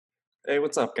Hey,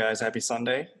 what's up, guys? Happy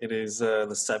Sunday. It is the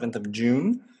 7th of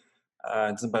June.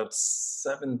 It's about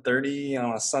 7:30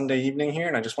 on a Sunday evening here,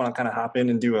 and I just want to kind of hop in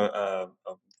and do a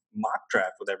mock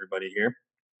draft with everybody here.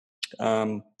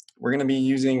 Um, we're going to be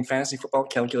using Fantasy Football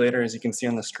Calculator, as you can see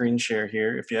on the screen share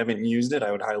here. If you haven't used it,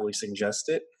 I would highly suggest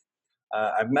it.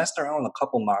 I've messed around with a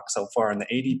couple mocks so far, and the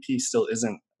ADP still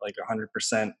isn't like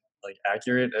 100% like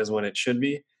accurate as what it should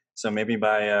be. So maybe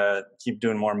by keep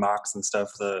doing more mocks and stuff,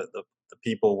 the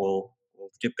people will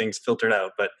get things filtered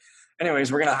out. But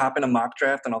anyways, we're gonna hop in a mock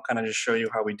draft, and I'll kind of just show you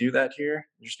how we do that here.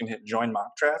 You're just gonna hit join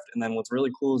mock draft, and then what's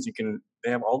really cool is they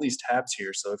have all these tabs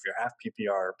here. So if you're half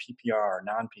PPR, PPR,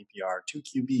 non PPR,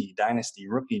 2QB, dynasty,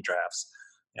 rookie drafts,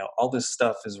 all this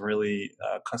stuff is really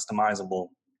customizable.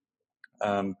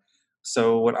 Um,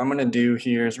 so what I'm going to do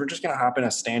here is we're just going to hop in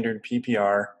a standard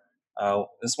PPR.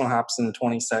 This one hops in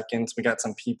 20 seconds. We got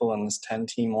some people in this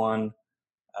 10-team one.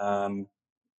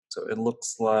 So it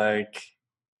looks like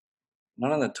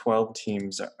none of the 12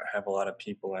 teams have a lot of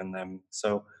people in them.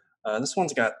 So this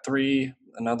one's got three.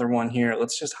 Another one here.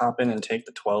 Let's just hop in and take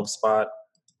the 12 spot.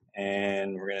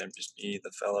 And we're going to just be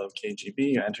the fellow KGB.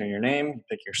 You enter your name, you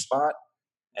pick your spot.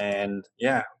 And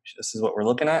yeah, this is what we're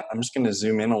looking at. I'm just going to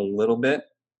zoom in a little bit.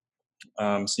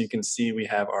 So you can see we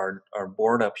have our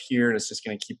board up here. It's just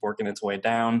going to keep working its way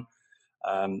down.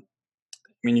 I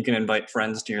mean, you can invite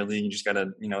friends to your league. You just got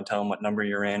to, tell them what number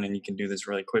you're in, and you can do this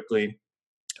really quickly.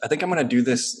 I think I'm going to do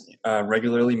this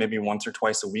regularly, maybe once or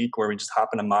twice a week, where we just hop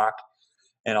in a mock,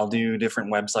 and I'll do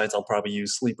different websites. I'll probably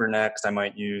use Sleeper next. I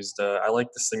might use I like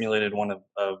the simulated one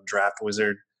of Draft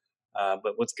Wizard.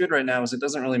 But what's good right now is it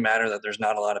doesn't really matter that there's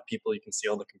not a lot of people. You can see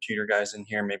all the computer guys in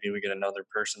here. Maybe we get another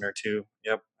person or two.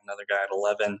 Yep, another guy at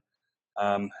 11.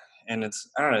 And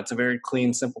I don't know, it's a very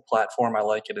clean, simple platform. I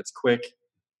like it. It's quick.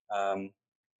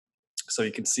 So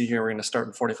you can see here, we're going to start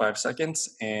in 45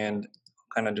 seconds and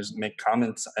kind of just make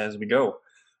comments as we go.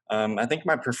 I think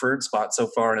my preferred spot so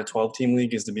far in a 12-team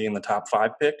league is to be in the top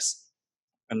 5 picks.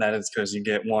 And that is because you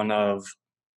get one of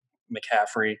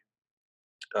McCaffrey,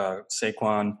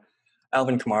 Saquon,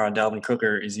 Alvin Kamara, Dalvin Cook,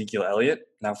 or Ezekiel Elliott.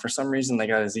 Now, for some reason, they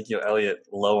got Ezekiel Elliott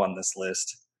low on this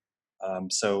list.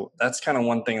 So that's kind of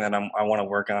one thing that I want to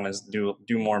work on is do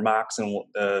more mocks, and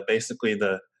basically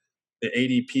the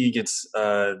ADP gets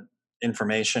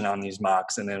information on these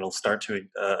mocks, and it'll start to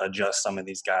adjust some of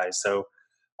these guys. So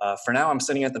for now, I'm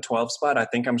sitting at the 12 spot. I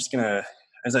think I'm just gonna,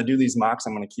 as I do these mocks,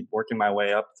 I'm gonna keep working my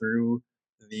way up through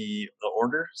the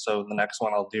order. So the next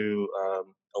one I'll do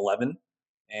 11.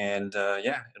 And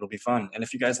yeah, it'll be fun. And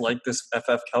if you guys like this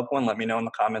FFCalc one, let me know in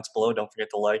the comments below. Don't forget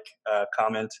to like,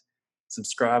 comment,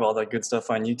 subscribe, all that good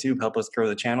stuff on YouTube. Help us grow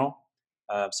the channel.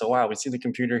 So wow, we see the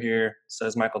computer here. It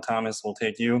says Michael Thomas will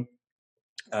take you.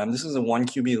 This is a 1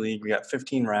 QB league. We got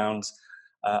 15 rounds.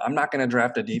 I'm not going to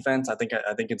draft a defense. I think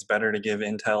it's better to give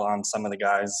intel on some of the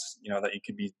guys, that you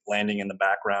could be landing in the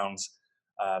backgrounds.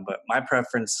 But my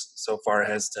preference so far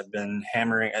has to been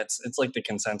hammering. It's like the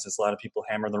consensus. A lot of people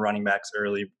hammer the running backs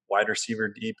early. Wide receiver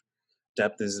deep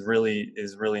depth is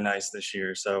really nice this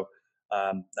year. So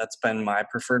that's been my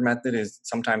preferred method. Is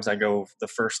sometimes I go the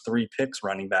first 3 picks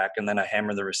running back, and then I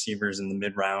hammer the receivers in the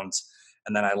mid rounds,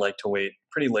 and then I like to wait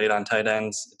pretty late on tight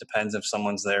ends. It depends if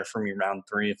someone's there for me round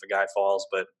 3 if a guy falls,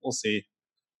 but we'll see.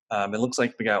 It looks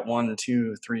like we got 1,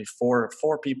 2, 3, 4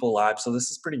 people live. So this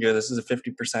is pretty good. This is a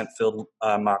 50% filled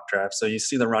mock draft. So you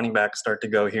see the running backs start to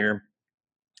go here.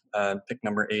 Pick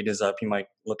number 8 is up. You might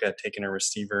look at taking a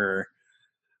receiver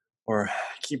or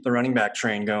keep the running back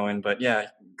train going. But yeah,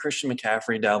 Christian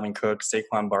McCaffrey, Dalvin Cook,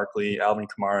 Saquon Barkley, Alvin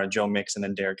Kamara, Joe Mixon,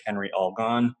 and Derrick Henry all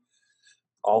gone.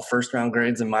 All first round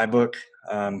grades in my book.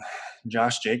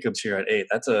 Josh Jacobs here at 8.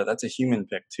 That's a human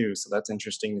pick too, so that's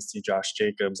interesting to see Josh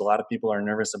Jacobs. A lot of people are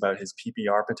nervous about his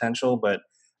PPR potential, but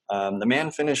the man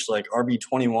finished like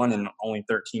RB21 in only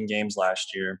 13 games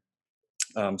last year.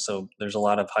 So there's a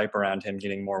lot of hype around him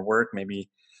getting more work, maybe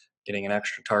getting an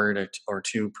extra target or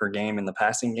 2 per game in the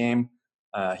passing game.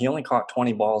 He only caught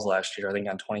 20 balls last year, I think,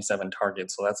 on 27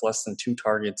 targets. So that's less than 2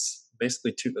 targets,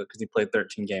 basically 2, because he played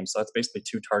 13 games. So that's basically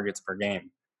 2 targets per game.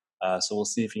 So we'll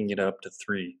see if he can get up to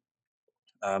 3.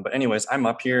 But anyways, I'm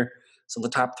up here. So the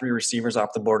top 3 receivers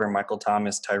off the board are Michael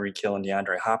Thomas, Tyreek Hill, and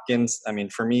DeAndre Hopkins. I mean,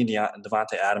 for me,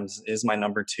 Devontae Adams is my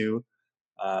number 2.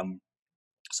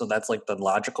 So that's like the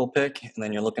logical pick. And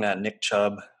then you're looking at Nick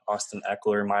Chubb, Austin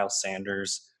Eckler, Miles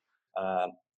Sanders.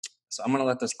 So I'm going to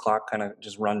let this clock kind of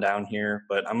just run down here.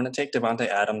 But I'm going to take Devontae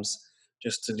Adams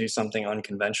just to do something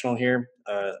unconventional here.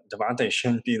 Devontae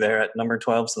shouldn't be there at number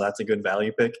 12, so that's a good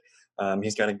value pick.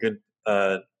 He's got a good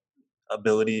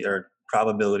ability or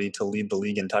probability to lead the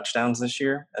league in touchdowns this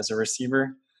year as a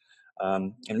receiver.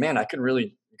 And man, I could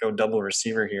really go double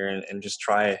receiver here and just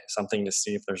try something to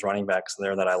see if there's running backs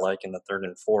there that I like in the third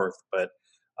and fourth. But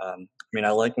I mean,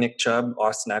 I like Nick Chubb.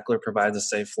 Austin Eckler provides a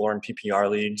safe floor in PPR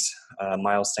leagues.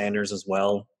 Miles Sanders as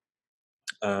well.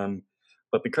 Um,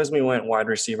 but because we went wide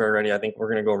receiver already, I think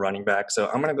we're going to go running back. So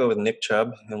I'm going to go with Nick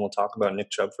Chubb, and we'll talk about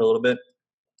Nick Chubb for a little bit.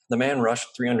 The man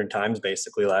rushed 300 times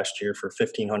basically last year for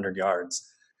 1,500 yards.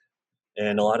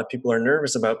 And a lot of people are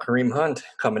nervous about Kareem Hunt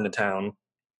coming to town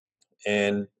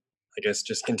and I guess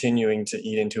just continuing to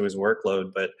eat into his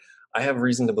workload. But I have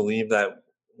reason to believe that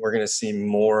we're going to see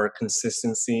more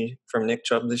consistency from Nick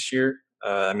Chubb this year.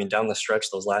 I mean, down the stretch,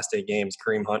 those last 8 games,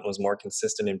 Kareem Hunt was more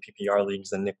consistent in PPR leagues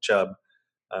than Nick Chubb.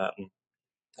 Um,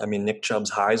 I mean, Nick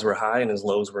Chubb's highs were high and his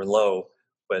lows were low.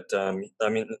 But I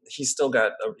mean, he's still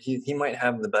got he might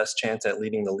have the best chance at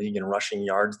leading the league in rushing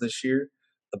yards this year.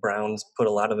 The Browns put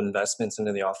a lot of investments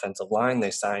into the offensive line.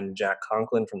 They signed Jack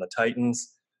Conklin from the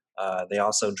Titans. They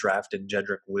also drafted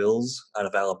Jedrick Wills out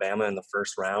of Alabama in the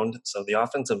first round. So the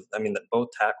offensive, I mean, both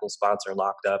tackle spots are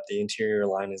locked up. The interior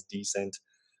line is decent.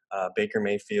 Baker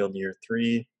Mayfield year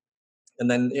 3,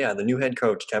 and then yeah, the new head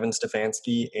coach Kevin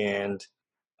Stefanski and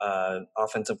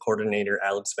offensive coordinator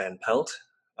Alex Van Pelt.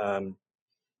 Um,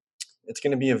 it's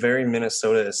going to be a very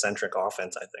Minnesota-centric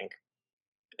offense, I think.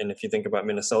 And if you think about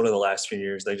Minnesota the last few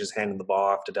years, they just handed the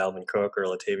ball off to Dalvin Cook or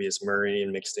Latavius Murray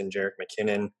and mixed in Jerick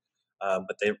McKinnon.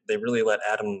 But they really let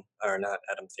not Adam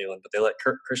Thielen, but they let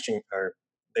Kirk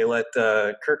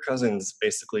Cousins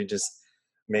basically just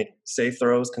make safe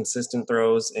throws, consistent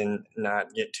throws, and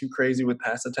not get too crazy with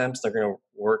pass attempts. They're going to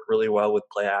work really well with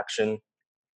play action.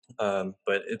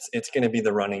 But it's going to be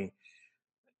the running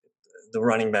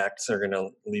backs are going to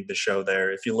lead the show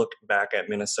there. If you look back at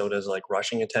Minnesota's like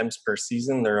rushing attempts per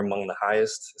season, they're among the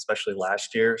highest, especially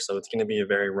last year. So it's going to be a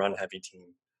very run heavy team,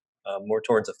 more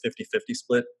towards a 50-50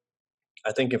 split.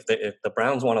 I think if the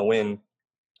Browns want to win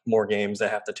more games, they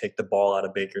have to take the ball out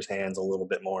of Baker's hands a little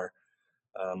bit more.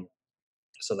 Um,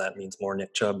 so that means more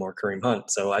Nick Chubb, more Kareem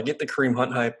Hunt. So I get the Kareem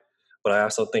Hunt hype, but I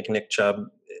also think Nick Chubb,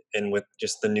 and with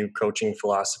just the new coaching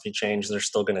philosophy change, they're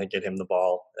still going to get him the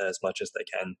ball as much as they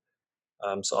can.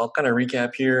 So I'll kind of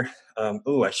recap here. I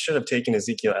should have taken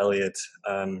Ezekiel Elliott.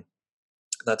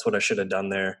 That's what I should have done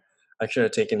there. I should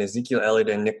have taken Ezekiel Elliott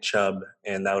and Nick Chubb,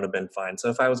 and that would have been fine. So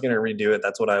if I was going to redo it,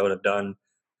 that's what I would have done.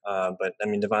 But I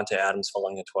mean, Devontae Adams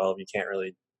falling to 12, you can't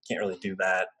really do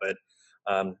that. But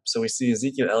so we see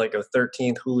Ezekiel Elliott go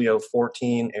 13th, Julio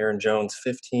 14, Aaron Jones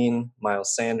 15,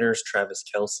 Miles Sanders, Travis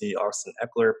Kelce, Austin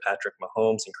Eckler, Patrick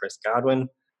Mahomes, and Chris Godwin.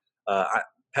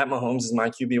 Pat Mahomes is my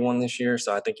QB1 this year,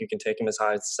 so I think you can take him as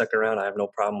high as the second round. I have no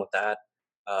problem with that.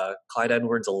 Clyde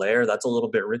Edwards-Helaire, that's a little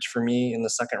bit rich for me in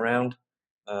the second round.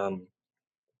 I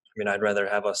mean, I'd rather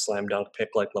have a slam dunk pick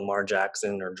like Lamar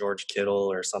Jackson or George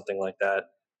Kittle or something like that.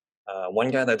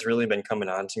 One guy that's really been coming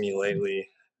on to me lately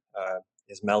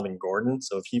is Melvin Gordon.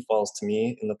 So if he falls to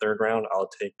me in the third round, I'll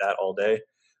take that all day.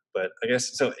 But I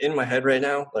guess so in my head right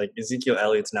now, like Ezekiel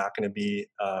Elliott's not going to be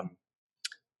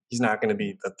he's not going to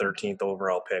be the 13th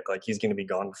overall pick. Like he's going to be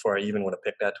gone before I even would have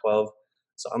picked at 12.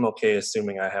 So I'm okay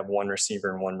assuming I have one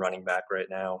receiver and one running back right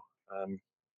now.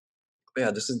 But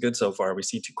yeah, this is good so far. We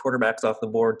see 2 quarterbacks off the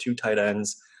board, 2 tight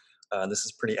ends. This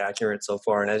is pretty accurate so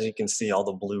far. And as you can see, all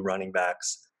the blue running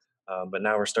backs. But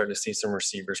now we're starting to see some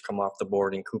receivers come off the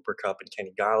board in Cooper Kupp and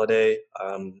Kenny Galladay.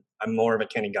 I'm more of a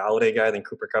Kenny Galladay guy than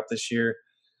Cooper Kupp this year,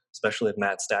 especially if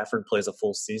Matt Stafford plays a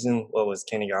full season. What was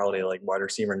Kenny Galladay, like wide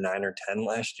receiver 9 or 10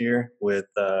 last year with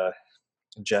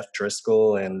Jeff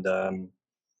Driscoll and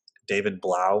David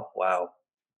Blau? Wow.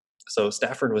 So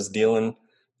Stafford was dealing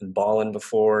and balling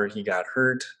before he got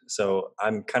hurt. So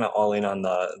I'm kind of all in on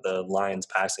the Lions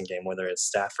passing game, whether it's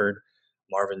Stafford,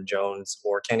 Marvin Jones,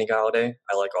 or Kenny Galladay.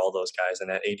 I like all those guys, and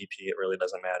at ADP, it really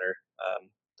doesn't matter.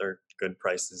 They're good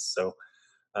prices. So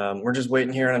we're just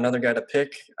waiting here on another guy to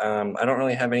pick. I don't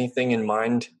really have anything in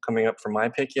mind coming up for my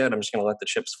pick yet. I'm just going to let the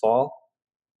chips fall.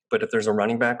 But if there's a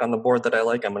running back on the board that I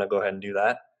like, I'm going to go ahead and do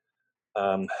that.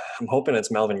 I'm hoping it's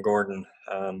Melvin Gordon.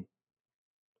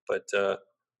 But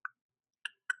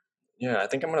yeah, I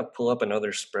think I'm going to pull up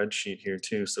another spreadsheet here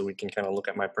too, so we can kind of look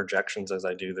at my projections as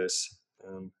I do this.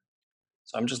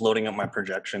 So I'm just loading up my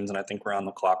projections, and I think we're on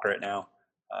the clock right now.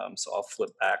 So I'll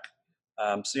flip back.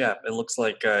 So yeah, it looks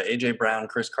like AJ Brown,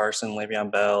 Chris Carson,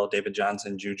 Le'Veon Bell, David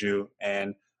Johnson, Juju,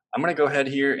 and I'm going to go ahead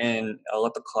here and I'll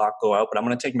let the clock go out, but I'm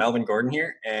going to take Melvin Gordon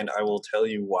here, and I will tell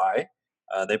you why.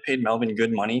 They paid Melvin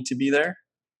good money to be there,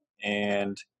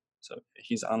 and so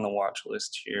he's on the watch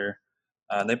list here.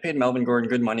 They paid Melvin Gordon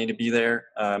good money to be there.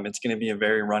 It's going to be a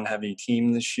very run-heavy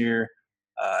team this year.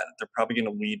 They're probably going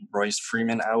to weed Royce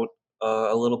Freeman out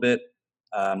a little bit.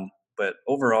 But But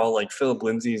overall, like Philip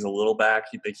Lindsay is a little back.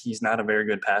 He's not a very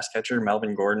good pass catcher.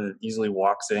 Melvin Gordon easily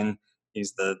walks in.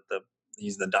 He's the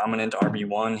dominant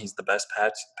RB1. He's the best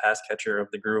pass catcher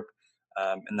of the group,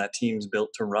 and that team's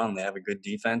built to run. They have a good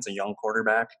defense, a young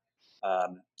quarterback,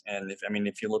 and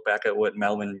if you look back at what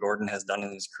Melvin Gordon has done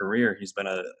in his career, he's been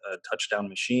a touchdown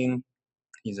machine.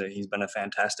 He's been a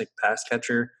fantastic pass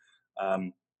catcher.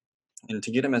 Um, and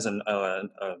to get him as a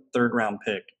third round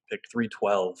pick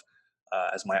 312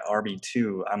 as my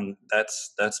RB2,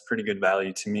 that's pretty good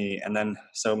value to me. And then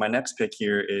so my next pick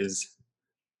here is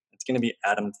it's going to be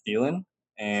Adam Thielen,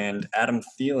 and Adam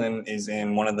Thielen is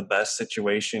in one of the best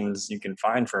situations you can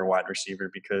find for a wide receiver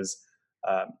because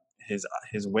uh, his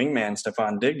wingman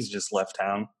Stephon Diggs just left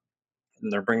town,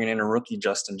 and they're bringing in a rookie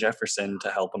Justin Jefferson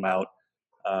to help him out.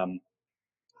 Um,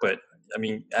 but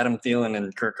Adam Thielen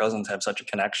and Kirk Cousins have such a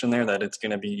connection there that it's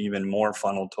going to be even more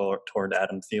funneled toward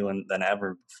Adam Thielen than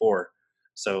ever before.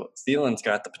 So Thielen's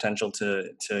got the potential to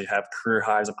have career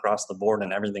highs across the board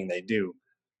in everything they do,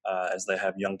 as they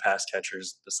have young pass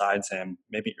catchers besides him.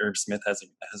 Maybe Irv Smith has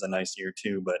a nice year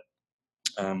too. But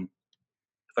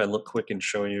if I look quick and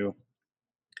show you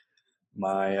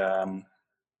my,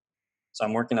 so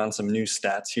I'm working on some new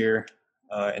stats here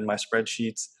in my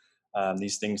spreadsheets.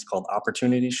 These things called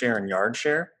opportunity share and yard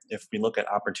share. If we look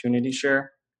at opportunity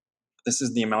share, this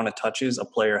is the amount of touches a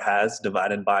player has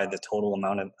divided by the total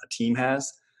amount a team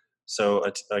has. So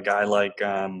a guy like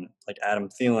Adam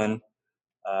Thielen,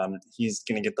 he's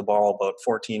going to get the ball about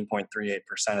 14.38%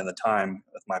 of the time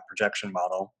with my projection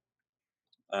model,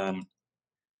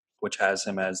 which has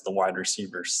him as the wide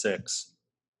receiver 6.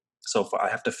 So I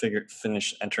have to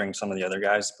finish entering some of the other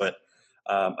guys, but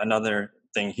another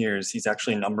thing here is he's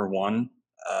actually number one.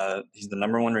 He's the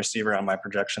number one receiver on my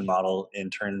projection model in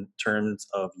terms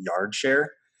of yard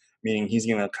share, meaning he's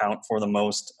going to account for the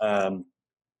most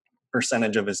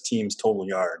percentage of his team's total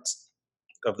yards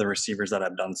of the receivers that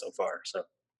I've done so far.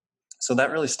 So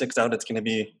that really sticks out. It's going to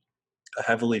be a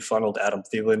heavily funneled Adam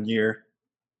Thielen year,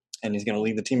 and he's going to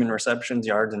lead the team in receptions,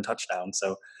 yards, and touchdowns.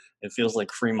 So it feels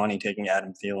like free money taking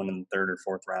Adam Thielen in the third or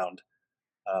fourth round.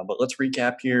 But let's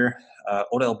recap here.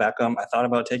 Odell Beckham, I thought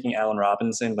about taking Allen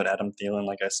Robinson, but Adam Thielen,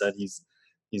 like I said,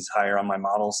 he's higher on my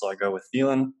model, so I go with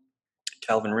Thielen.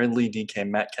 Calvin Ridley, DK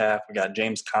Metcalf. We got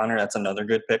James Conner. That's another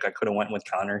good pick. I could have went with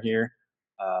Conner here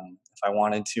if I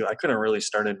wanted to. I could have really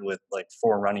started with like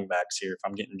 4 running backs here if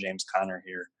I'm getting James Conner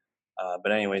here.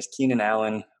 But anyways, Keenan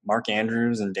Allen, Mark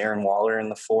Andrews, and Darren Waller in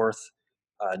the 4th.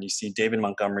 You see David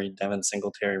Montgomery, Devin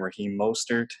Singletary, Raheem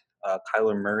Mostert,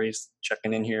 Kyler Murray's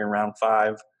checking in here in round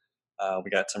 5. We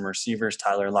got some receivers,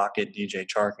 Tyler Lockett, DJ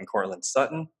Chark, and Cortland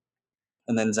Sutton.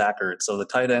 And then Zach Ertz. So the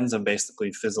tight ends have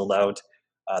basically fizzled out.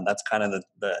 That's kind of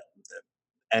the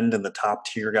end of the top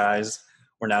tier guys,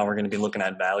 where now we're going to be looking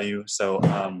at value. So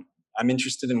I'm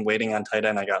interested in waiting on tight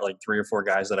end. I got like 3 or 4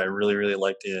 guys that I really, really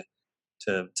like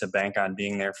to bank on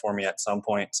being there for me at some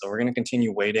point. So we're going to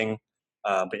continue waiting.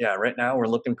 But yeah, right now we're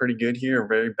looking pretty good here. A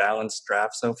very balanced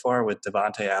draft so far with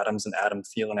Devontae Adams and Adam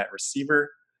Thielen at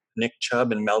receiver, Nick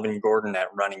Chubb and Melvin Gordon at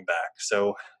running back.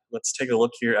 So let's take a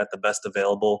look here at the best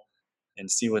available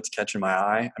and see what's catching my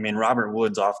eye. Robert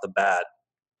Woods off the bat.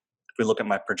 If we look at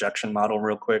my projection model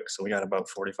real quick, so we got about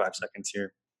 45 seconds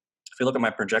here. If we look at my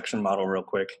projection model real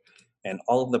quick, and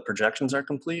all of the projections are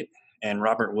complete, and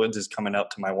Robert Woods is coming up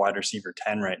to my wide receiver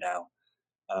 10 right now.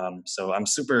 So I'm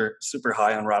super, super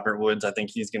high on Robert Woods. I think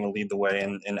he's going to lead the way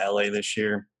in LA this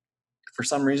year. For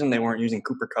some reason, they weren't using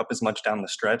Cooper Kupp as much down the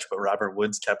stretch, but Robert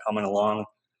Woods kept humming along.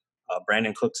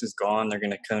 Brandon Cooks is gone. They're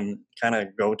going to kind of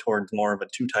go towards more of a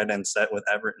 2 tight end set with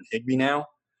Everett and Higbee now.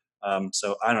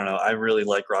 So I don't know. I really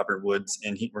like Robert Woods,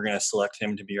 and we're going to select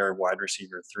him to be our wide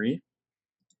receiver 3.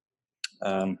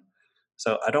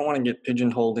 So I don't want to get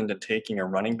pigeonholed into taking a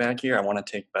running back here. I want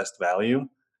to take best value.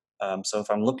 So if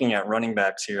I'm looking at running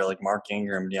backs here, like Mark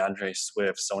Ingram, DeAndre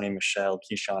Swift, Sony Michel,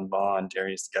 Keyshawn Vaughn,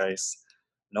 Darius Geis,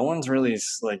 no one's really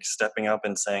like stepping up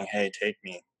and saying, "Hey, take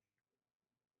me."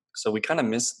 So we kind of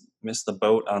missed the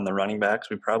boat on the running backs.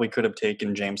 We probably could have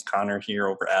taken James Conner here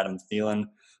over Adam Thielen,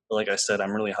 but like I said,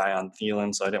 I'm really high on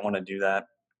Thielen, so I didn't want to do that.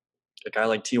 A guy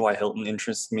like T.Y. Hilton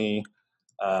interests me.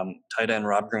 Tight end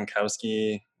Rob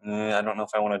Gronkowski. I don't know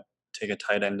if I want to take a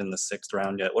tight end in the 6th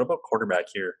round yet. What about quarterback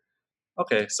here?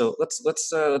 Okay, so let's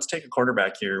take a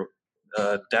quarterback here.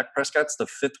 Dak Prescott's the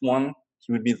 5th one.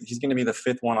 He's going to be the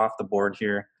 5th one off the board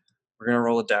here. We're going to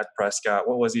roll a Dak Prescott.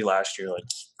 What was he last year? Like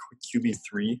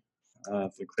QB3.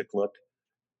 If we quick look,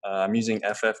 I'm using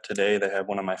FF today. They have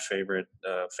one of my favorite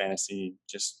fantasy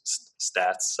just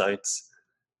stats sites.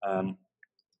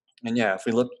 And yeah, if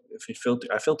we filter,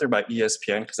 I filter by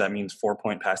ESPN because that means 4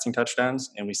 point passing touchdowns,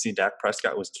 and we see Dak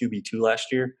Prescott was QB2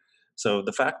 last year. So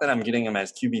the fact that I'm getting him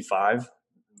as QB5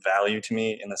 value to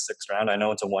me in the sixth round. I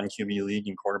know it's a one QB league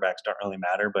and quarterbacks don't really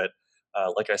matter, but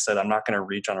like I said, I'm not going to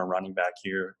reach on a running back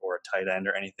here or a tight end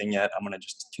or anything yet. I'm going to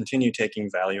just continue taking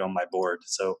value on my board.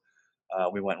 So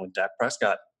we went with Dak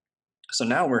Prescott. So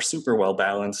now we're super well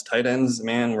balanced. Tight ends,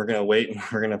 man, we're gonna wait and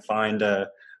we're gonna find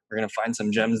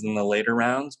some gems in the later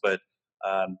rounds. But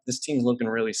this team's looking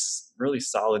really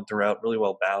solid throughout, really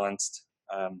well balanced.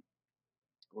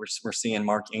 We're seeing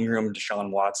Mark Ingram,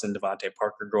 Deshaun Watson, Devontae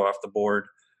Parker go off the board.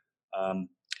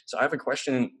 So I have a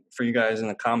question for you guys in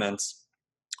the comments.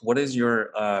 What is your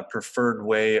preferred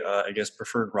way? I guess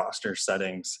preferred roster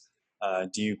settings.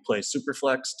 Do you play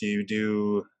superflex? Do you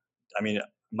do? I mean,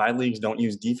 my leagues don't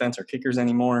use defense or kickers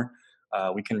anymore.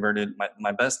 We converted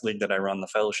my best league that I run, the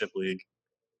Fellowship League.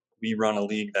 We run a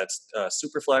league that's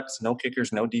superflex, no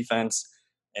kickers, no defense,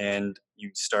 and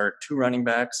you start two running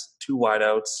backs, two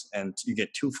wideouts, and you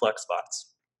get two flex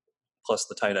spots plus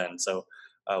the tight end. So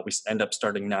we end up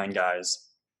starting 9 guys.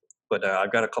 But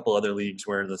I've got a couple other leagues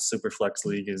where the super flex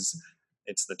league is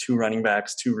it's the two running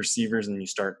backs, two receivers, and you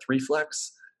start three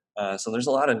flex. So there's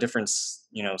a lot of different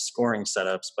scoring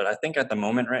setups. But I think at the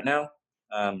moment right now,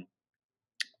 um,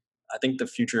 I think the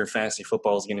future of fantasy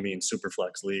football is going to be in super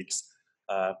flex leagues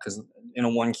because in a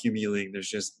one QB league, there's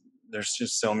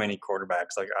just so many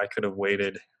quarterbacks. Like I could have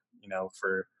waited,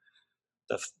 for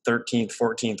the 13th,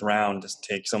 14th round to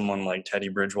take someone like Teddy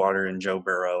Bridgewater and Joe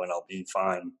Burrow, and I'll be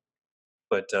fine.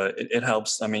 But it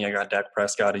helps. I mean, I got Dak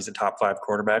Prescott. He's a top 5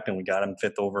 quarterback, and we got him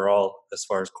 5th overall as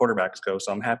far as quarterbacks go.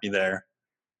 So I'm happy there.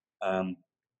 Um,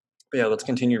 but yeah, let's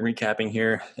continue recapping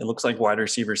here. It looks like wide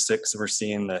receiver 6, we're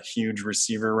seeing the huge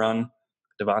receiver run.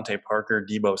 Devontae Parker,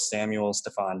 Debo Samuel,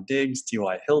 Stephon Diggs,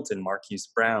 T.Y. Hilton, Marquise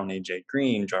Brown, A.J.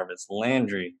 Green, Jarvis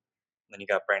Landry. And then you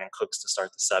got Brandon Cooks to start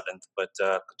the 7th. But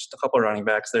just a couple of running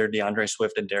backs there, DeAndre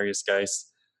Swift and Darius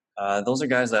Geis. Those are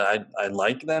guys that I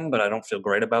like them, but I don't feel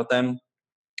great about them.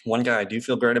 One guy I do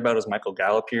feel great about is Michael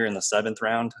Gallup here in the 7th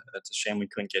round. It's a shame we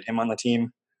couldn't get him on the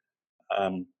team.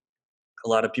 Um, a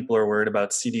lot of people are worried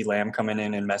about CeeDee Lamb coming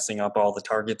in and messing up all the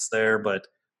targets there, but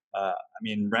I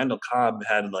mean, Randall Cobb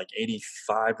had like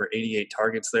 85 or 88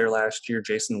 targets there last year.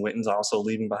 Jason Witten's also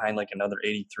leaving behind like another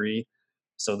 83.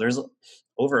 So there's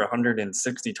over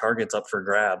 160 targets up for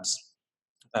grabs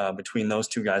between those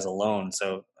two guys alone.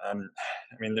 So, I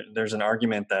mean, there's an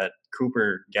argument that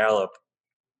Cooper, Gallup,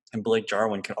 and Blake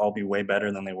Jarwin could all be way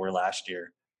better than they were last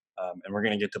year. And we're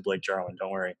going to get to Blake Jarwin,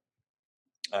 don't worry.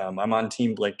 I'm on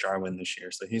team Blake Jarwin this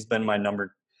year, so he's been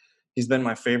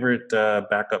my favorite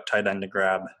backup tight end to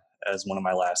grab as one of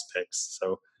my last picks.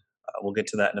 So we'll get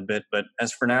to that in a bit. But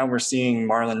as for now, we're seeing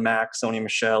Marlon Mack, Sony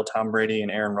Michel, Tom Brady, and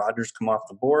Aaron Rodgers come off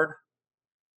the board.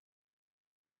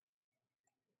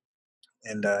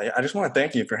 And I just want to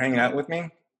thank you for hanging out with me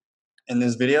in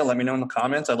this video. Let me know in the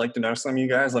comments. I'd like to know some of you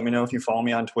guys. Let me know if you follow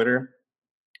me on Twitter.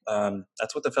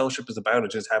 That's what the fellowship is about.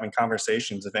 It's just having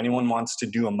conversations. If anyone wants to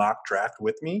do a mock draft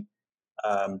with me,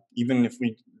 even if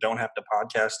we don't have to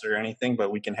podcast or anything,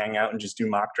 but we can hang out and just do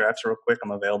mock drafts real quick. I'm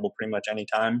available pretty much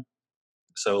anytime.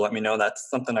 So let me know. That's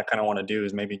something I kind of want to do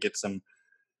is maybe get some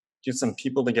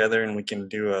people together and we can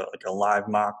do a live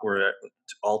mock where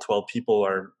all 12 people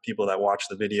are people that watch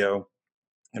the video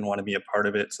and want to be a part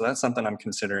of it. So that's something I'm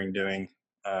considering doing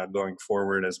going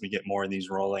forward as we get more of these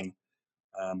rolling.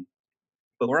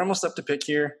 But we're almost up to pick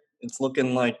here. It's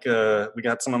looking like we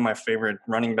got some of my favorite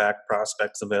running back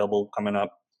prospects available coming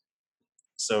up.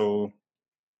 So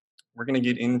we're going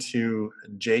to get into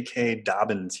J.K.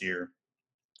 Dobbins here.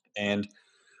 And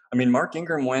I mean, Mark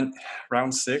Ingram went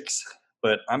round 6,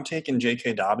 but I'm taking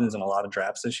J.K. Dobbins in a lot of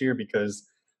drafts this year because,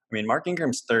 I mean, Mark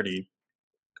Ingram's 30.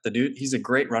 The dude, he's a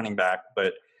great running back,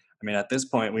 but I mean, at this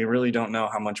point, we really don't know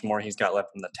how much more he's got left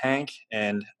in the tank.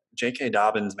 And J.K.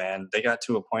 Dobbins, man, they got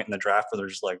to a point in the draft where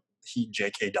there's like,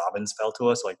 J.K. Dobbins fell to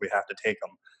us, like we have to take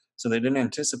him. So they didn't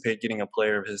anticipate getting a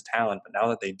player of his talent, but now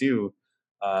that they do,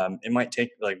 it might take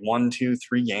like 1, 2,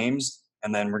 3 games,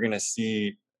 and then we're going to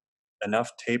see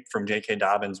enough tape from J.K.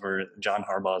 Dobbins where John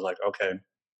Harbaugh is like, okay,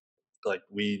 like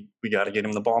we got to get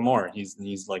him the ball more. He's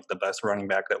like the best running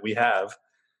back that we have.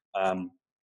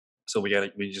 So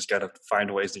we just got to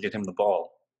find ways to get him the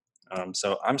ball.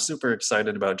 So I'm super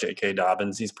excited about J.K.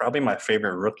 Dobbins. He's probably my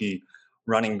favorite rookie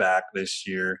running back this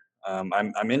year.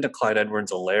 I'm into Clyde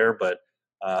Edwards-Helaire, but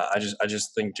I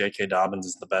just think J.K. Dobbins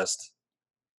is the best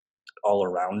all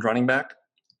around running back,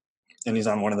 and he's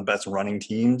on one of the best running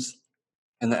teams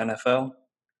in the NFL.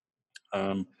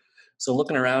 So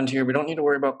looking around here, we don't need to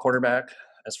worry about quarterback.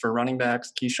 As for running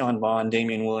backs, Keyshawn Vaughn,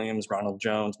 Damian Williams, Ronald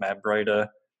Jones, Matt Breida,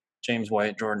 James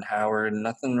White, Jordan Howard.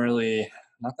 Nothing's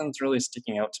really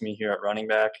sticking out to me here at running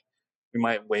back. We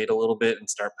might wait a little bit and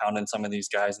start pounding some of these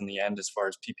guys in the end as far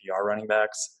as PPR running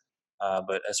backs.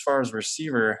 But as far as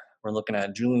receiver, we're looking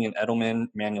at Julian Edelman,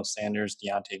 Emmanuel Sanders,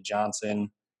 Deontay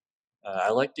Johnson. I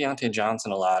like Deontay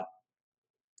Johnson a lot,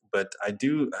 but at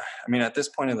this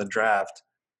point in the draft,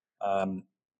 um,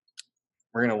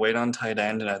 we're gonna wait on tight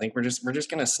end, and I think we're just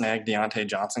gonna snag Deontay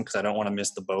Johnson because I don't want to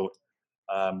miss the boat.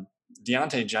 Um,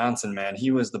 Deontay Johnson, man,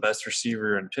 he was the best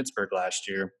receiver in Pittsburgh last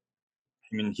year.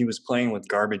 I mean, he was playing with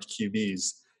garbage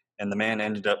QBs, and the man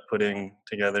ended up putting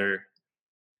together.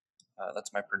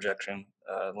 That's my projection.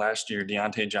 Last year,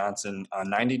 Deontay Johnson on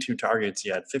 92 targets, he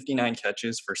had 59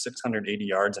 catches for 680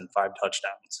 yards and 5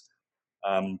 touchdowns.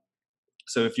 Um,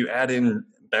 so if you add in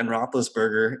Ben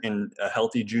Roethlisberger and a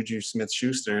healthy Juju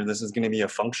Smith-Schuster, this is going to be a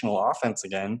functional offense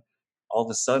again. All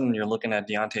of a sudden, you're looking at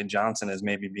Deontay Johnson as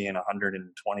maybe being a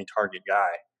 120 target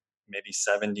guy, maybe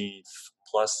 70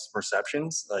 plus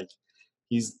receptions. Like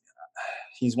he's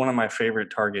he's one of my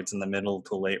favorite targets in the middle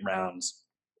to late rounds,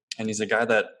 and he's a guy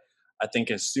that I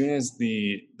think as soon as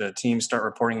the teams start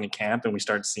reporting to camp and we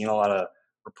start seeing a lot of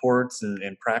reports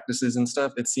and practices and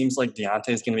stuff, it seems like Deontay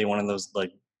is going to be one of those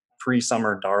like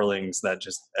pre-summer darlings that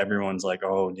just everyone's like,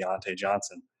 oh, Deontay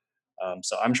Johnson.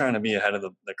 So I'm trying to be ahead of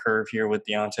the curve here with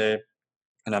Deontay,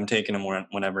 and I'm taking him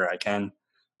whenever I can.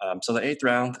 So the eighth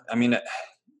round, I mean,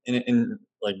 in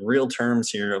like real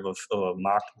terms here of a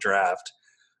mock draft,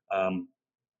 um,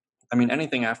 I mean,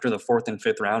 anything after the fourth and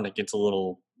fifth round, it gets a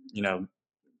little,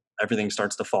 everything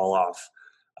starts to fall off.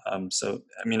 I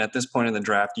mean, at this point in the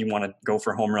draft, you want to go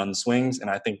for home run swings, and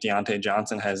I think Deontay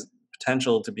Johnson has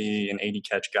potential to be an 80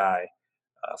 catch guy,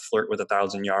 flirt with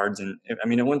 1,000 yards, and I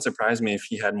mean, it wouldn't surprise me if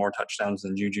he had more touchdowns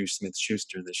than Juju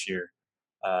Smith-Schuster this year.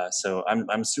 So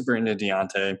I'm super into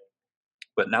Deontay.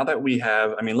 But now that we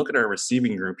have, I mean, look at our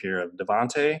receiving group here of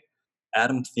Devontae,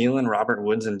 Adam Thielen, Robert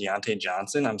Woods, and Deontay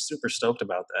Johnson. I'm super stoked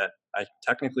about that. I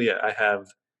have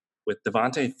with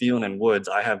Devontae, Thielen, and Woods,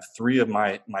 I have three of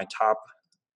my top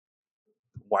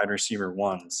wide receiver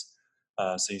ones.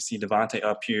 So you see Devontae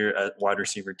up here at wide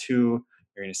receiver 2.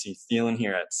 You're going to see Thielen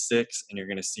here at 6, and you're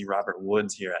going to see Robert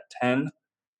Woods here at 10.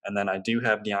 And then I do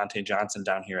have Deontay Johnson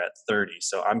down here at 30.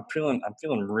 So I'm feeling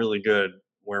really good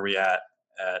where we at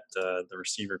the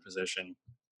receiver position.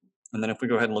 And then if we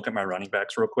go ahead and look at my running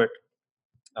backs real quick,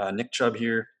 Nick Chubb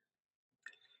here,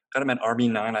 got him at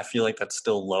RB9. I feel like that's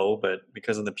still low, but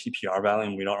because of the PPR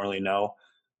value, we don't really know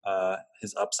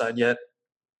his upside yet.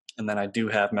 And then I do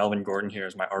have Melvin Gordon here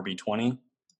as my RB20.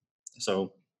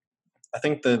 So I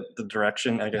think the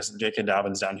direction, I guess, J.K.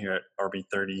 Dobbins down here at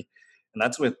RB30, and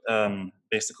that's with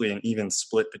basically an even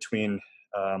split between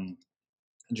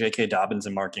J.K. Dobbins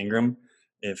and Mark Ingram.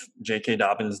 If J.K.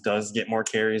 Dobbins does get more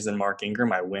carries than Mark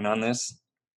Ingram, I win on this.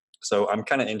 So I'm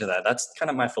kind of into that. That's kind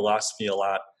of my philosophy a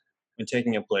lot when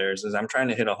taking up players is I'm trying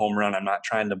to hit a home run. I'm not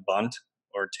trying to bunt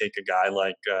or take a guy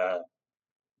like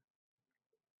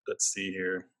let's see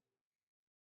here.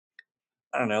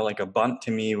 I don't know, like a bunt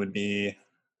to me would be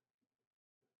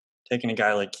taking a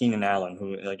guy like Keenan Allen,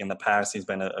 who like in the past he's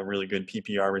been a really good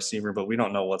PPR receiver, but we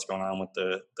don't know what's going on with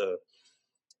the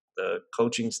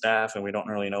coaching staff, and we don't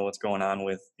really know what's going on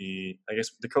with I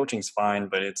guess the coaching's fine,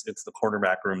 but it's the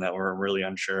quarterback room that we're really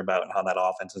unsure about and how that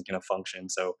offense is going to function.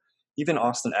 So even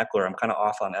Austin Eckler, I'm kind of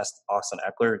off on Austin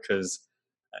Eckler because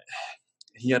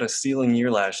he had a ceiling year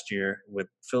last year with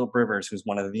Philip Rivers, who's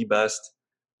one of the best,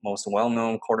 most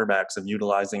well-known quarterbacks of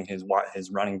utilizing his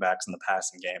running backs in the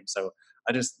passing game. So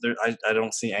I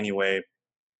don't see any way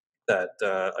that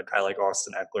a guy like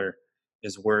Austin Eckler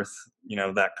is worth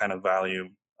that kind of value.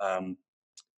 I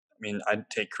mean, I'd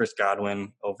take Chris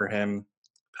Godwin over him,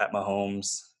 Pat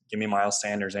Mahomes. Give me Miles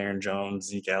Sanders, Aaron Jones,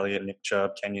 Zeke Elliott, Nick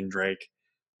Chubb, Kenyon Drake.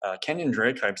 Kenyon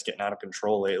Drake hype's getting out of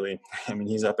control lately. I mean,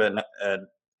 he's up at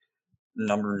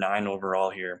number 9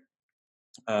 overall here.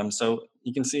 So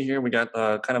you can see here we got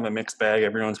kind of a mixed bag.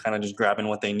 Everyone's kind of just grabbing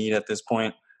what they need at this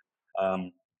point.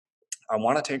 Um, I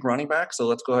want to take running back, so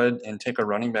let's go ahead and take a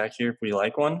running back here if we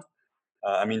like one.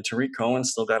 I mean, Tariq Cohen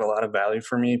still got a lot of value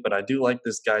for me, but I do like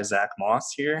this guy, Zach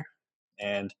Moss here.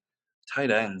 And tight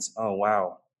ends. Oh,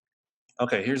 wow.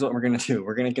 Okay, here's what we're going to do.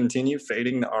 We're going to continue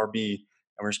fading the RB,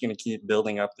 and we're just going to keep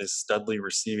building up this Studley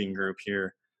receiving group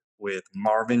here with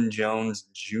Marvin Jones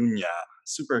Jr.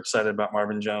 Super excited about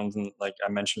Marvin Jones. And like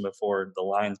I mentioned before, the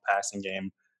Lions passing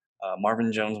game.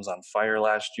 Marvin Jones was on fire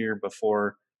last year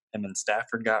before him and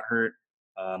Stafford got hurt.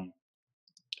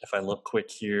 If I look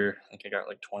quick here, I think I got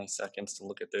like 20 seconds to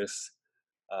look at this.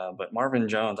 But Marvin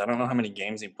Jones, I don't know how many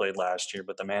games he played last year,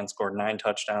 but the man scored 9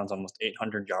 touchdowns, almost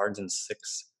 800 yards, and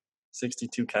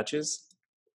 62 catches.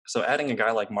 So adding a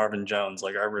guy like Marvin Jones,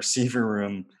 like our receiver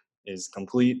room is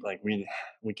complete. Like we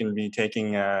can be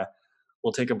taking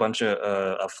we'll take a bunch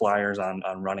of flyers on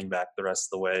running back the rest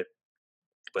of the way,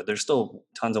 but there's still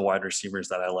tons of wide receivers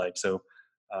that I like. So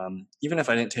even if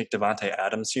I didn't take Devonte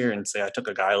Adams here, and say I took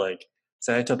a guy like,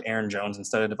 say I took Aaron Jones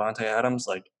instead of Devonte Adams,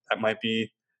 like that might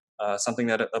be something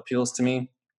that appeals to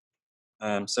me.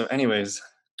 So, anyways,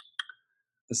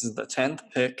 this is the 10th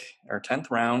pick or 10th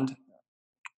round,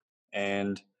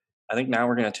 and I think now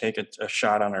we're going to take a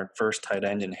shot on our first tight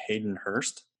end in Hayden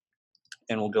Hurst,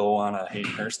 and we'll go on a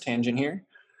Hayden Hurst tangent here.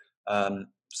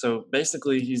 So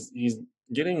basically, he's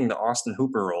getting the Austin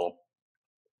Hooper role,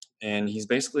 and he's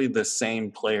basically the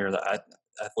same player that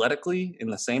athletically in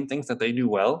the same things that they do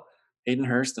well. Hayden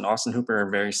Hurst and Austin Hooper are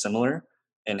very similar,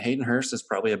 and Hayden Hurst is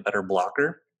probably a better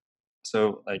blocker.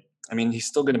 So, like, I mean, he's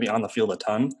still going to be on the field a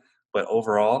ton, but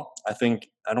overall, I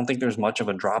don't think there's much of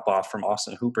a drop off from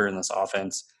Austin Hooper in this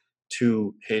offense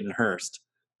to Hayden Hurst.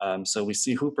 So we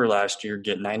see Hooper last year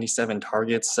get 97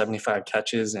 targets, 75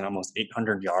 catches, and almost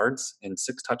 800 yards and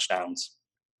 6 touchdowns.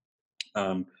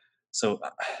 Um, so,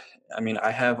 I mean,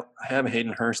 I have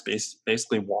Hayden Hurst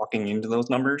basically walking into those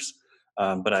numbers,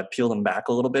 but I peeled them back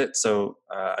a little bit. So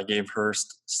I gave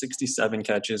Hurst 67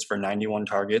 catches for 91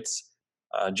 targets,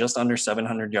 just under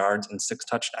 700 yards and 6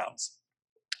 touchdowns.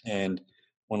 And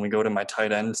when we go to my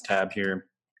tight ends tab here,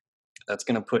 that's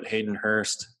going to put Hayden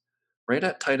Hurst right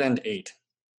at tight end 8.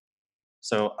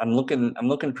 So I'm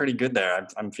looking pretty good there.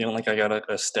 I'm feeling like I got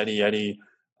a steady Eddie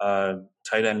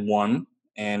tight end 1,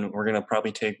 and we're gonna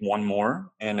probably take one more.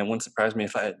 And it wouldn't surprise me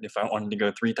if I wanted to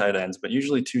go 3 tight ends, but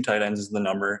usually 2 tight ends is the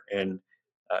number, and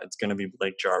it's gonna be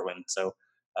Blake Jarwin. So,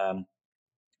 um,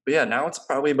 but yeah, now it's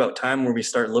probably about time where we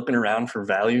start looking around for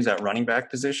values at running back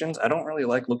positions. I don't really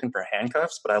like looking for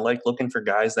handcuffs, but I like looking for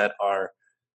guys that are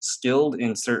skilled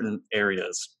in certain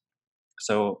areas.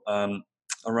 So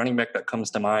a running back that comes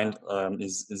to mind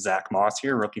is Zach Moss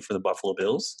here, rookie for the Buffalo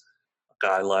Bills. A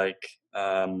guy like,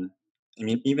 I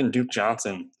mean, even Duke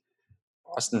Johnson,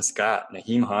 Austin Scott,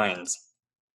 Naheem Hines.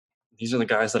 These are the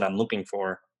guys that I'm looking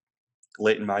for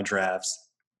late in my drafts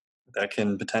that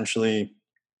can potentially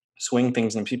swing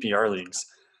things in PPR leagues.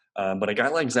 But a guy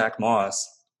like Zach Moss,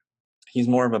 he's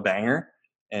more of a banger.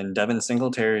 And Devin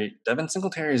Singletary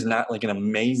is not like an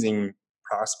amazing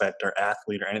prospect or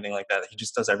athlete or anything like that. He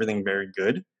just does everything very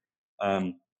good.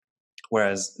 Um,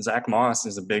 Whereas Zach Moss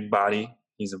is a big body.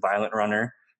 He's a violent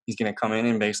runner. He's going to come in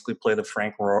and basically play the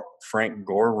Frank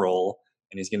Gore role,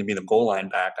 and he's going to be the goal line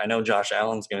back. I know Josh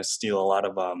Allen's going to steal a lot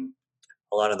of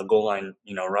the goal line,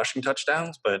 rushing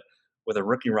touchdowns, but with a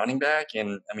rookie running back,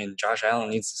 and I mean Josh Allen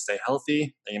needs to stay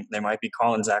healthy. They might be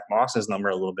calling Zach Moss's number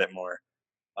a little bit more.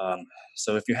 Um,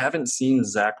 so if you haven't seen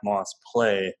Zach Moss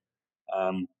play,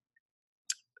 um,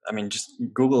 I mean, just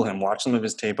Google him, watch some of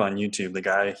his tape on YouTube. The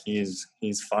guy, he's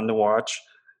fun to watch.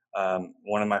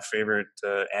 One of my favorite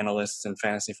analysts in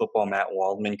fantasy football, Matt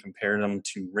Waldman, compared him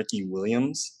to Ricky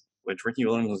Williams, which Ricky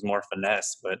Williams was more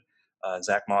finesse, but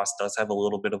Zach Moss does have a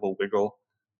little bit of a wiggle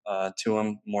to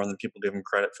him, more than people give him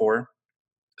credit for.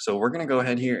 So we're going to go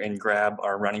ahead here and grab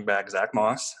our running back, Zach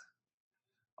Moss.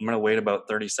 I'm going to wait about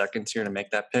 30 seconds here to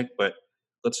make that pick, but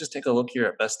let's just take a look here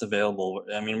at best available.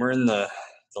 I mean, we're in the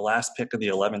last pick of the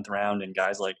 11th round, and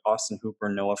guys like Austin Hooper,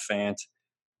 Noah Fant,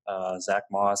 Zach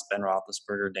Moss, Ben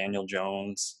Roethlisberger, Daniel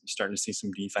Jones. You're starting to see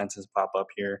some defenses pop up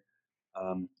here.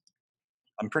 Um,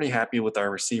 I'm pretty happy with our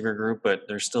receiver group, but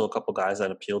there's still a couple guys that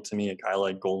appeal to me. A guy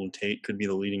like Golden Tate could be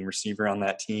the leading receiver on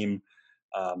that team.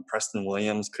 Preston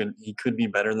Williams could be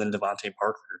better than Devontae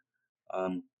Parker.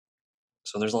 Um,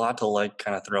 so there's a lot to like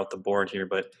kind of throughout the board here,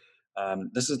 but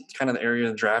this is kind of the area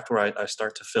of the draft where I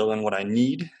start to fill in what I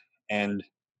need, and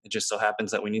it just so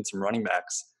happens that we need some running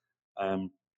backs.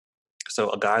 Um, so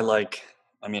a guy like,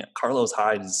 I mean, Carlos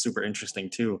Hyde is super interesting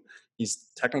too. He's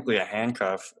technically a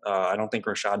handcuff. I don't think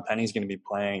Rashad Penny's going to be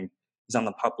playing. He's on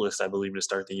the pup list, I believe, to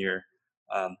start the year.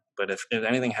 But if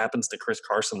anything happens to Chris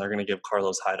Carson, they're going to give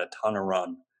Carlos Hyde a ton of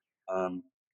run. Um,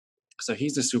 so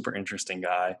he's a super interesting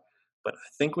guy. But I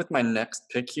think with my next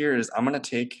pick here is I'm going to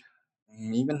take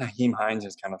even Naheem Hines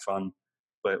is kind of fun,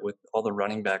 but with all the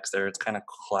running backs there, it's kind of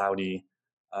cloudy.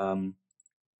 Um,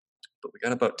 but we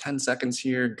got about 10 seconds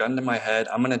here. Gun to my head.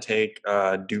 I'm going to take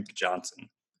Duke Johnson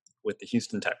with the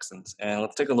Houston Texans. And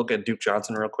let's take a look at Duke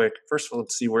Johnson real quick. First of all,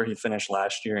 let's see where he finished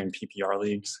last year in PPR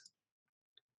leagues.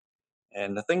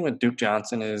 And the thing with Duke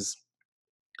Johnson is,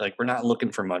 like, we're not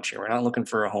looking for much here. We're not looking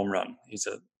for a home run.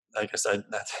 Like I said,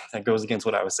 that goes against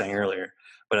what I was saying earlier.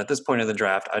 But at this point of the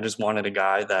draft, I just wanted a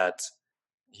guy that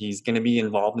He's going to be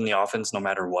involved in the offense no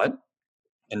matter what.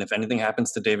 And if anything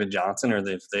happens to David Johnson, or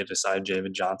if they decide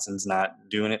David Johnson's not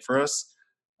doing it for us,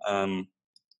 um,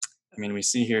 I mean, we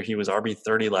see here he was RB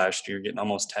 30 last year, getting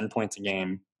almost 10 points a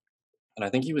game, and I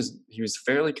think he was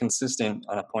fairly consistent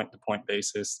on a point to point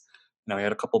basis. You know, he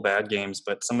had a couple bad games,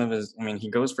 but some of his, I mean, he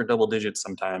goes for double digits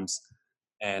sometimes.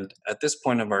 And at this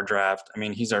point of our draft, I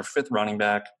mean, he's our fifth running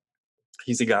back.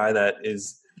 He's a guy that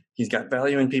is he's got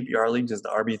value in PPR leagues as the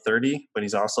RB 30, but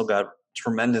he's also got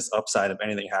tremendous upside if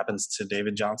anything happens to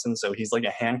David Johnson. So he's like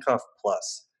a handcuff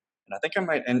plus. And I think I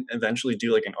might eventually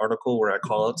do like an article where I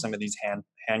call out some of these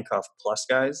handcuff plus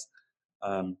guys.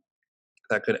 Um,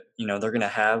 that could, they're going to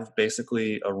have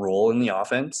basically a role in the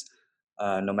offense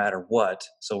no matter what.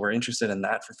 So we're interested in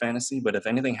that for fantasy. But if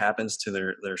anything happens to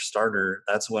their starter,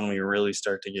 that's when we really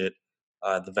start to get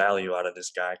the value out of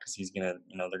this guy, because he's going to,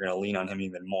 they're going to lean on him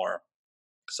even more.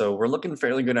 So we're looking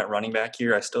fairly good at running back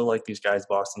here. I still like these guys,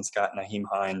 Boston Scott, Naheem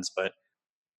Hines, but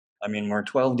I mean, we're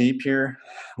 12 deep here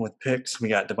with picks. We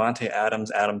got Devontae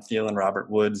Adams, Adam Thielen, Robert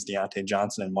Woods, Deontay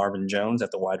Johnson, and Marvin Jones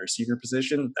at the wide receiver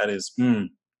position. That is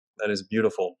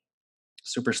beautiful.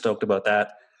 Super stoked about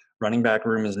that. Running back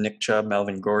room is Nick Chubb,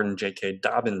 Melvin Gordon, J.K.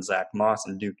 Dobbins, Zach Moss,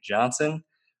 and Duke Johnson.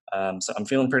 So I'm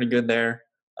feeling pretty good there.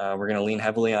 We're going to lean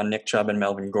heavily on Nick Chubb and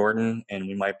Melvin Gordon, and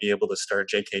we might be able to start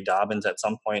J.K. Dobbins at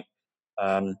some point,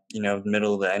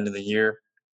 middle of the end of the year.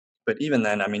 But even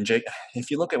then, I mean, Jake,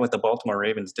 if you look at what the Baltimore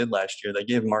Ravens did last year, they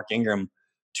gave Mark Ingram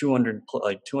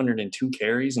 202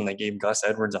 carries, and they gave Gus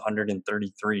Edwards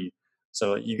 133.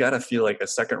 So you got to feel like a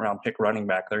second round pick running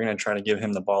back. They're going to try to give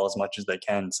him the ball as much as they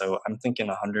can. So I'm thinking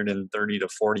 130 to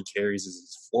 40 carries is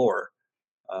his floor.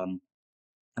 Um,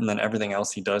 and then everything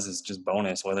else he does is just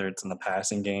bonus, whether it's in the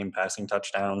passing game, passing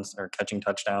touchdowns, or catching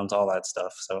touchdowns, all that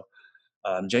stuff. So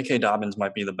J.K. Dobbins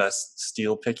might be the best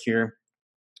steal pick here.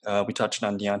 We touched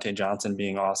on Deontay Johnson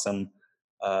being awesome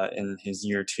in his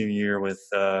year with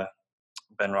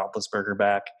Ben Roethlisberger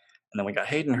back. And then we got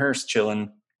Hayden Hurst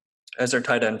chilling as our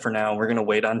tight end for now. We're going to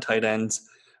wait on tight ends.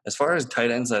 As far as tight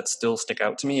ends that still stick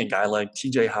out to me, a guy like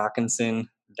TJ Hawkinson,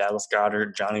 Dallas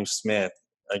Goedert, Jonnu Smith,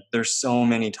 like there's so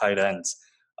many tight ends.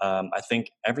 I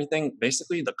think everything,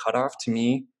 basically the cutoff to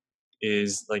me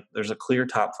is like there's a clear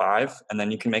top five, and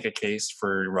then you can make a case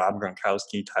for Rob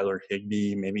Gronkowski, Tyler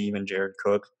Higbee, maybe even Jared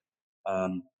Cook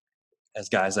um, as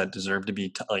guys that deserve to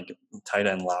be like tight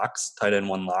end locks, tight end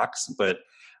one locks. But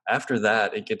after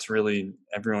that, it gets really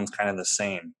everyone's kind of the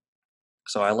same.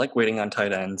 So I like waiting on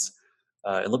tight ends.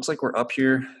 It looks like we're up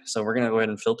here, so we're going to go ahead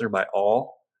and filter by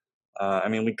all. I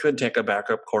mean, we could take a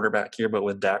backup quarterback here, but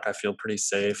with Dak, I feel pretty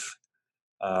safe.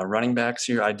 Running backs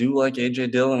here, I do like A.J.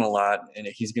 Dillon a lot, and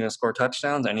if he's going to score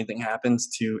touchdowns, anything happens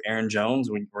to Aaron Jones,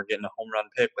 we're getting a home run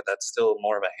pick, but that's still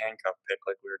more of a handcuff pick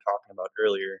like we were talking about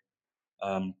earlier.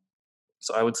 Um,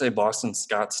 so I would say Boston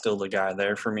Scott's still the guy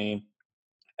there for me.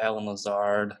 Alan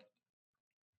Lazard.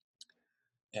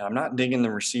 Yeah, I'm not digging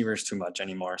the receivers too much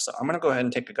anymore. So I'm going to go ahead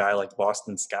and take a guy like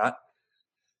Boston Scott.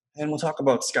 And we'll talk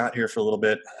about Scott here for a little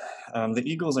bit. The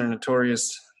Eagles are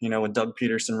notorious, with Doug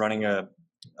Peterson running a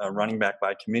running back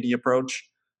by committee approach.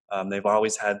 They've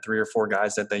always had 3 or 4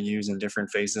 guys that they use in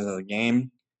different phases of the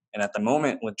game. And at the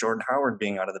moment, with Jordan Howard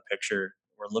being out of the picture,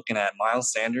 we're looking at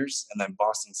Miles Sanders and then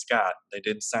Boston Scott. They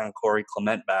did sign Corey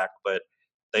Clement back, but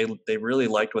they really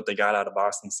liked what they got out of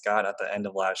Boston Scott at the end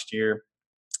of last year.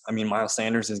 I mean, Miles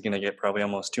Sanders is going to get probably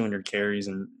almost 200 carries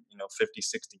and 50,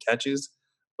 60 catches,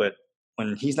 but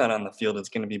when he's not on the field, it's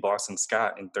going to be Boston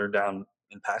Scott in third down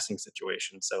in passing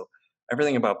situations. So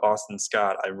everything about Boston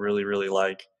Scott, I really, really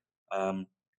like. And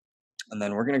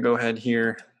then we're going to go ahead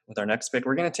here with our next pick.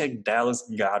 We're going to take Dallas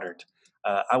Goedert.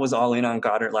 I was all in on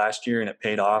Goedert last year, and it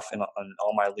paid off in on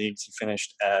all my leagues. He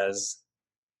finished as,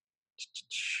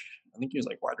 I think he was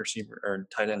like wide receiver or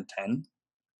tight end 10,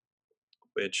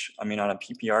 which, I mean, on a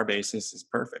PPR basis is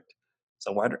perfect.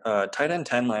 So tight end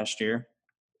 10 last year.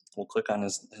 We'll click on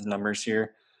his numbers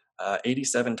here.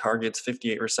 87 targets,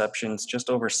 58 receptions, just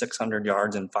over 600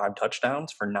 yards, and 5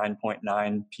 touchdowns for 9.9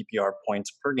 PPR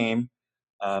points per game.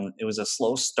 It was a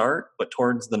slow start, but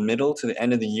towards the middle to the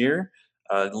end of the year,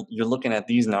 you're looking at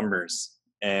these numbers,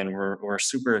 and we're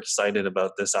super excited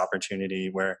about this opportunity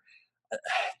where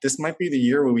this might be the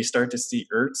year where we start to see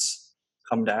Ertz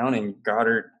come down, and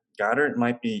Goddard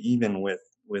might be even with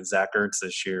Zach Ertz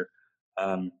this year.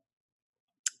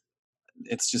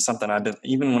 It's just something I've been,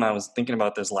 even when I was thinking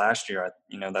about this last year,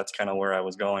 that's kind of where I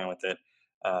was going with it.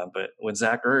 But with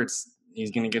Zach Ertz,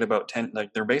 he's going to get about 10,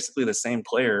 like they're basically the same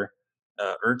player.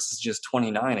 Ertz is just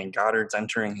 29 and Goddard's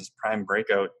entering his prime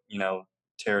breakout,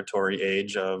 territory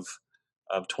age of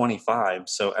 25.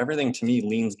 So everything to me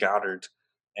leans Goddard.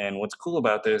 And what's cool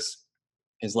about this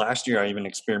is last year I even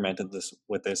experimented this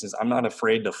is I'm not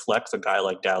afraid to flex a guy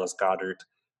like Dallas Goddard.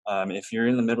 If you're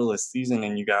in the middle of the season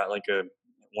and you got like a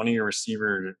one of your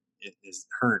receiver is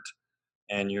hurt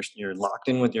and you're locked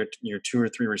in with your two or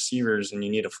three receivers and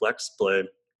you need a flex play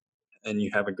and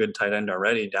you have a good tight end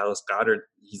already, Dallas Goddard,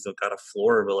 he's got a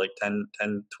floor of like 10,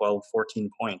 12, 14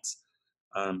 points.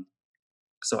 Um,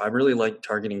 so I really like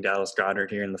targeting Dallas Goddard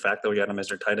here, and the fact that we got him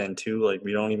as our tight end too, like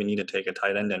we don't even need to take a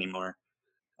tight end anymore.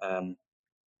 Um,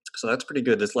 so that's pretty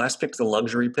good. This last pick's a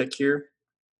luxury pick here.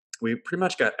 We pretty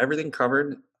much got everything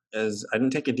covered. As I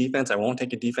didn't take a defense, I won't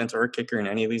take a defense or a kicker in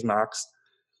any of these mocks.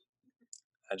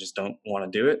 I just don't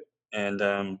want to do it, and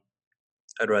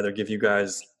I'd rather give you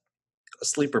guys a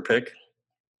sleeper pick.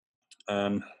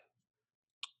 Um,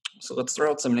 so let's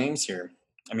throw out some names here.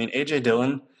 I mean, AJ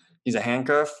Dillon, he's a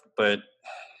handcuff, but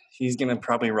he's going to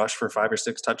probably rush for 5 or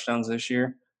 6 touchdowns this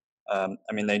year. I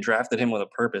mean, they drafted him with a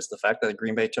purpose. The fact that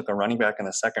Green Bay took a running back in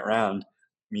the second round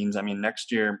means, I mean,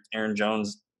 next year, Aaron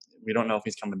Jones, we don't know if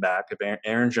he's coming back. If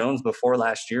Aaron Jones before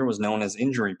last year was known as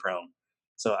injury prone.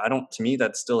 So to me,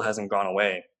 that still hasn't gone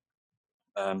away.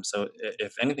 So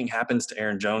if anything happens to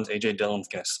Aaron Jones, AJ Dillon's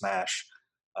going to smash.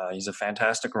 He's a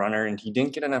fantastic runner, and he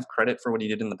didn't get enough credit for what he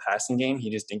did in the passing game. He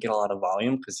just didn't get a lot of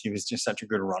volume because he was just such a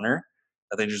good runner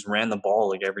that they just ran the ball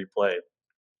like every play.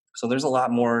 So there's a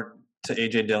lot more to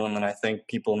AJ Dillon than I think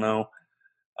people know.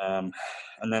 And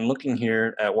then looking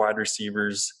here at wide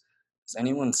receivers, does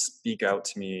anyone speak out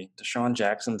to me? Deshaun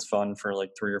Jackson's fun for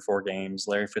like 3 or 4 games.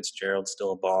 Larry Fitzgerald's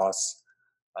still a boss.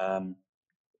 Um,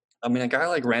 I mean, a guy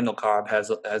like Randall Cobb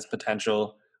has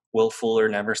potential. Will Fuller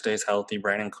never stays healthy.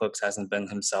 Brandon Cooks hasn't been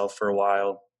himself for a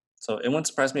while. So it wouldn't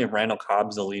surprise me if Randall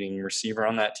Cobb's the leading receiver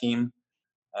on that team.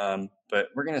 But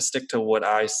we're going to stick to what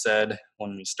I said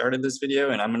when we started this video,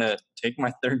 and I'm going to take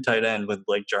my third tight end with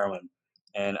Blake Jarwin.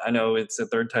 And I know it's a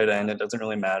third tight end. It doesn't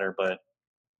really matter, but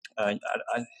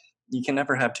you can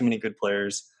never have too many good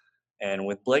players. And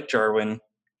with Blake Jarwin,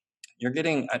 you're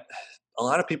getting a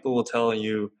lot of people will tell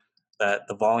you that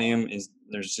the volume is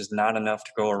there's just not enough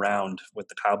to go around with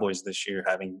the Cowboys this year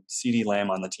having CeeDee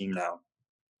Lamb on the team now.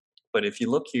 But if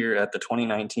you look here at the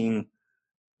 2019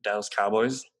 Dallas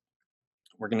Cowboys,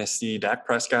 we're going to see Dak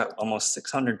Prescott almost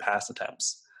 600 pass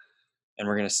attempts. And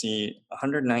we're going to see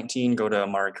 119 go to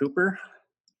Amari Cooper,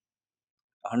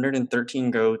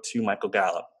 113 go to Michael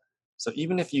Gallup. So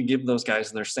even if you give those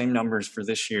guys their same numbers for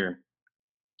this year,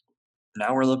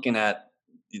 now we're looking at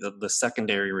the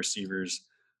secondary receivers,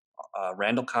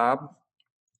 Randall Cobb,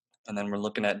 and then we're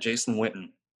looking at Jason Witten.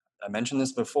 I mentioned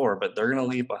this before, but they're going to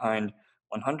leave behind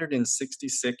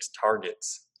 166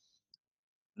 targets.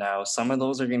 Now, some of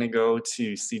those are going to go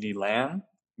to CeeDee Lamb.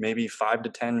 Maybe 5 to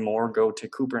 10 more go to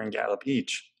Cooper and Gallup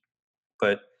each.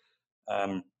 But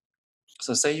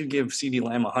so say you give CeeDee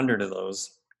Lamb 100 of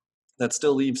those, that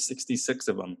still leaves 66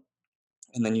 of them.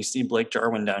 And then you see Blake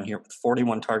Jarwin down here with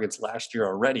 41 targets last year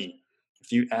already.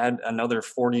 If you add another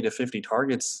 40 to 50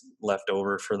 targets left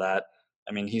over for that,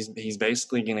 I mean, he's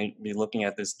basically going to be looking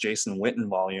at this Jason Witten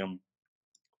volume,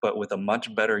 but with a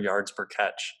much better yards per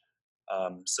catch.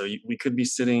 So we could be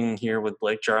sitting here with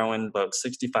Blake Jarwin about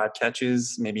 65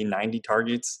 catches, maybe 90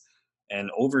 targets, and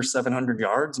over 700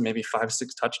 yards, maybe 5,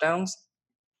 6 touchdowns.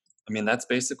 I mean, that's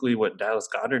basically what Dallas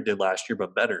Goedert did last year,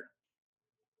 but better.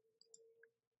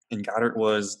 And Goddard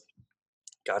was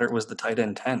the tight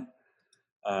end 10.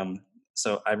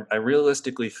 So I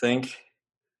realistically think,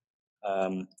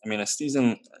 I mean, a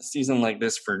season like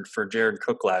this for Jared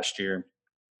Cook last year,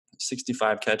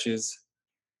 65 catches.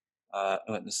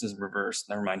 This is reversed.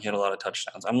 Never mind. He had a lot of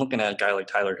touchdowns. I'm looking at a guy like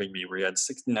Tyler Higbee, where he had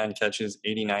 69 catches,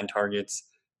 89 targets,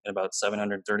 and about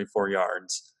 734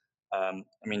 yards. I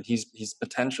mean, he's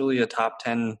potentially a top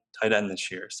 10 tight end this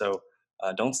year. So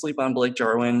don't sleep on Blake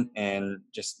Jarwin, and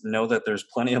just know that there's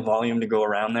plenty of volume to go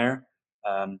around there.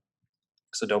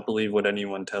 So don't believe what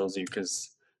anyone tells you,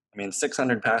 because I mean,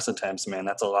 600 pass attempts, man,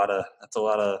 that's a lot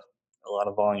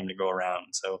of volume to go around.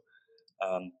 So,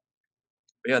 but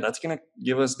yeah, that's going to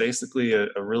give us basically a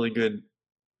really good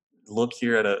look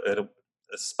here at a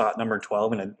spot number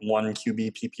 12 in a 1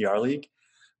 QB PPR league.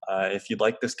 If you'd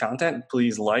like this content,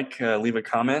 please leave a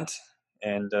comment,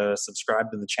 and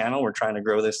subscribe to the channel. We're trying to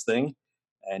grow this thing.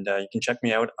 And you can check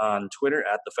me out on Twitter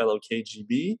at the fellow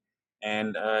KGB.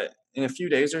 And in a few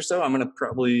days or so, I'm going to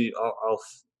probably,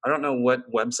 I don't know what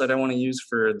website I want to use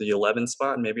for the 11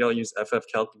 spot. Maybe I'll use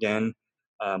FFCalc again,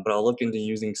 but I'll look into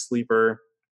using Sleeper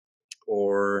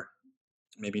or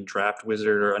maybe Draft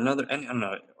Wizard or another, I don't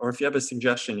know. Or if you have a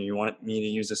suggestion, you want me to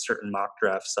use a certain mock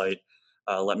draft site,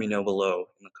 let me know below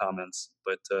in the comments.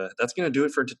 But that's going to do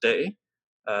it for today.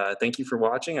 Thank you for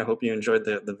watching. I hope you enjoyed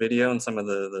the video and some of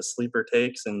the sleeper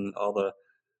takes and all the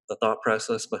the thought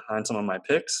process behind some of my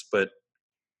picks. But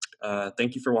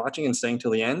thank you for watching and staying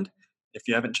till the end. If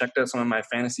you haven't checked out some of my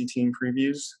fantasy team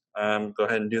previews, go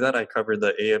ahead and do that. I covered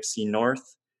the AFC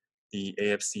North, the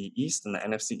AFC East, and the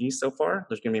NFC East so far.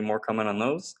 There's going to be more coming on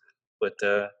those. But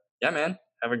yeah, man,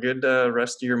 have a good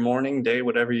rest of your morning, day,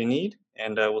 whatever you need.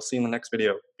 And we'll see you in the next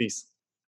video. Peace.